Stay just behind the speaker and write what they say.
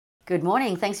Good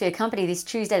morning. Thanks for your company this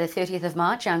Tuesday, the 30th of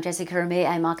March. I'm Jessica Amir,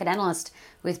 a market analyst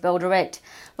with Bell Direct.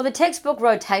 Well, the textbook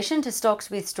rotation to stocks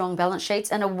with strong balance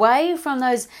sheets and away from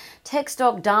those tech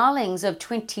stock darlings of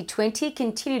 2020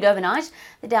 continued overnight.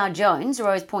 The Dow Jones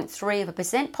rose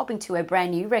 0.3%, popping to a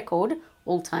brand new record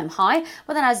all-time high,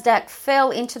 while the Nasdaq fell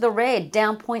into the red,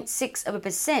 down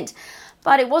 0.6%.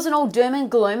 But it wasn't all doom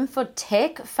and gloom for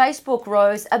tech. Facebook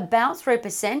rose about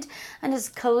 3% and has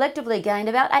collectively gained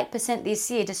about 8%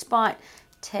 this year, despite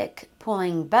tech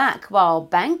pulling back, while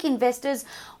bank investors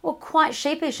were quite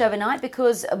sheepish overnight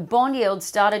because bond yields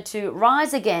started to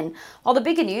rise again. While the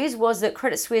bigger news was that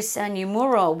Credit Suisse and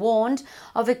Nomura warned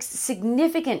of a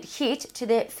significant hit to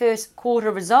their first quarter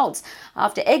results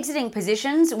after exiting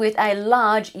positions with a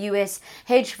large US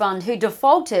hedge fund who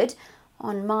defaulted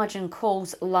on margin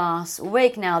calls last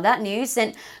week. Now, that news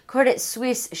sent Credit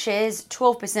Suisse shares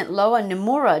 12% lower,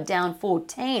 Nomura down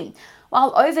 14%.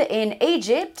 While over in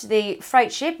Egypt, the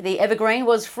freight ship, the Evergreen,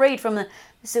 was freed from the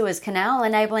Suez Canal,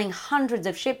 enabling hundreds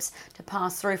of ships to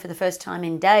pass through for the first time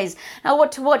in days. Now,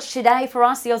 what to watch today for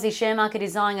us? The Aussie share market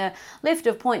is eyeing a lift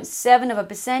of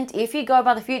 0.7% if you go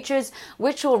by the futures,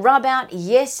 which will rub out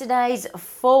yesterday's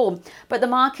fall. But the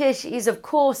market is, of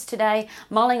course, today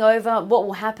mulling over what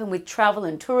will happen with travel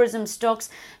and tourism stocks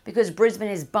because Brisbane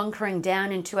is bunkering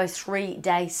down into a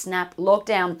 3-day snap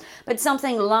lockdown. But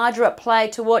something larger at play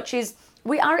to watch is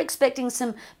we are expecting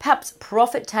some perhaps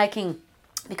profit-taking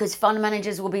because fund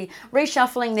managers will be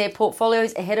reshuffling their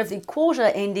portfolios ahead of the quarter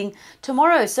ending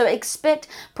tomorrow. So expect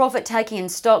profit taking in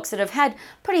stocks that have had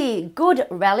pretty good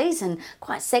rallies and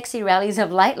quite sexy rallies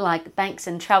of late, like banks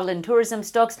and travel and tourism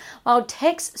stocks, while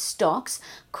tech stocks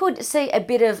could see a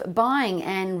bit of buying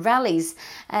and rallies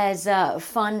as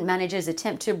fund managers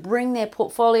attempt to bring their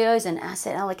portfolios and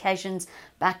asset allocations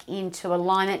back into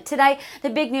alignment. Today, the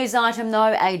big news item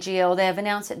though, AGL, they've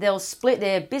announced that they'll split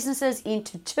their businesses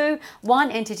into two.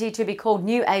 One entity to be called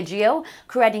New AGL,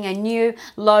 creating a new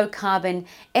low carbon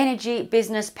energy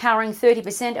business powering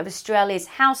 30% of Australia's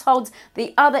households.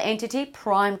 The other entity,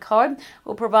 PrimeCo,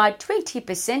 will provide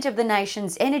 20% of the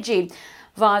nation's energy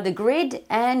via the grid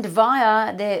and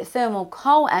via their thermal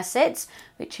coal assets,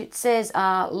 which it says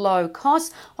are low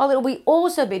cost, while it will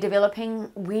also be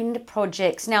developing wind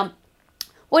projects. Now,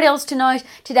 what else to note?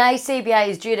 Today, CBA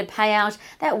is due to pay out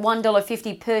that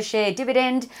 $1.50 per share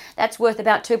dividend. That's worth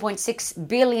about $2.6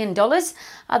 billion.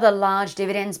 Other large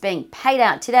dividends being paid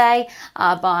out today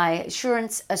are by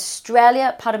Insurance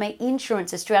Australia,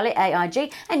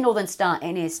 AIG, and Northern Star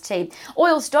NST.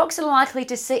 Oil stocks are likely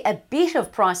to see a bit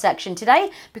of price action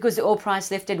today because the oil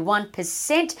price lifted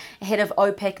 1% ahead of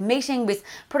OPEC meeting with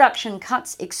production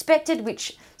cuts expected,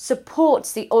 which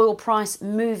supports the oil price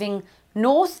moving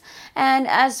north. And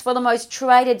as for the most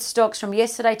traded stocks from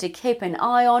yesterday to keep an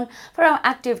eye on, for our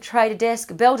active trader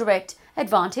desk, Bell Direct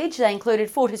Advantage, they included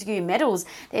Fortescue Metals,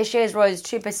 their shares rose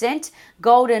 2%,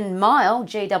 Golden Mile,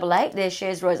 G88, their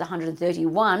shares rose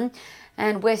 131,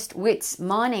 and West Wits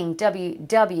Mining,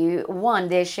 WW1,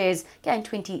 their shares gained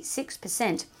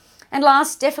 26%. And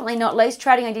last, definitely not least,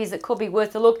 trading ideas that could be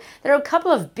worth a look. There are a couple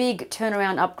of big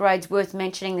turnaround upgrades worth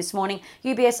mentioning this morning.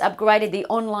 UBS upgraded the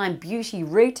online beauty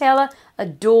retailer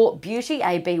Adore Beauty,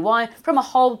 ABY, from a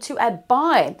hold to a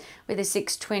buy with a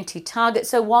 620 target.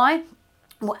 So why?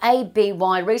 Well,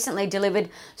 ABY recently delivered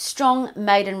strong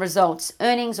maiden results.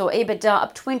 Earnings or EBITDA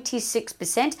up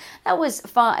 26%. That was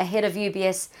far ahead of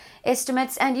UBS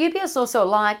estimates. And UBS also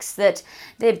likes that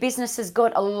their business has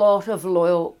got a lot of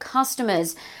loyal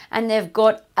customers and they've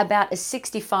got about a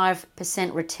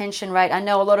 65% retention rate. I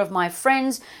know a lot of my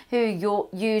friends who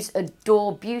use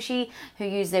Adore Beauty, who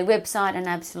use their website and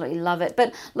absolutely love it.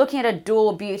 But looking at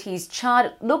Adore Beauty's chart,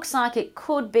 it looks like it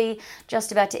could be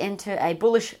just about to enter a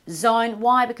bullish zone.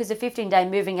 Why? Because the 15-day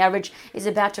moving average is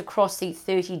about to cross the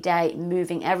 30-day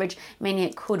moving average, meaning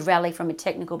it could rally from a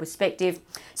technical perspective.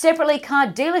 Separately, car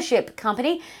dealership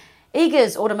company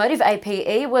Eagers Automotive,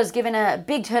 APE, was given a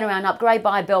big turnaround upgrade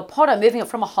by Bell Potter, moving it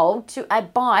from a hold to a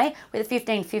buy with a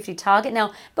 15.50 target.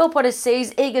 Now, Bell Potter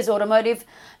sees Eagers Automotive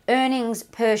earnings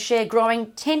per share growing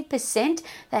 10%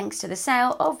 thanks to the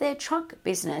sale of their truck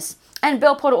business. And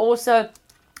Bell Potter also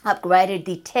upgraded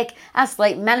the tech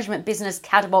asset management business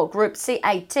Catapult Group,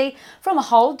 CAT, from a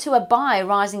hold to a buy,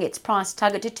 rising its price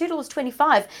target to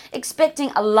 $2.25,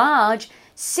 expecting a large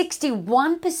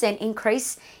 61%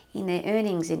 increase in their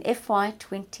earnings in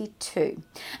FY22.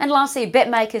 And lastly,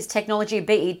 BetMakers Technology,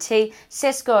 BET,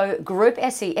 Sesco Group,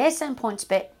 SES, and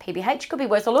PointsBet PBH could be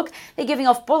worth a look. They're giving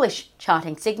off bullish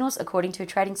charting signals according to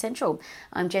Trading Central.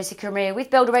 I'm Jessica Amir with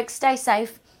Bell Direct. Stay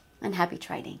safe and happy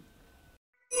trading.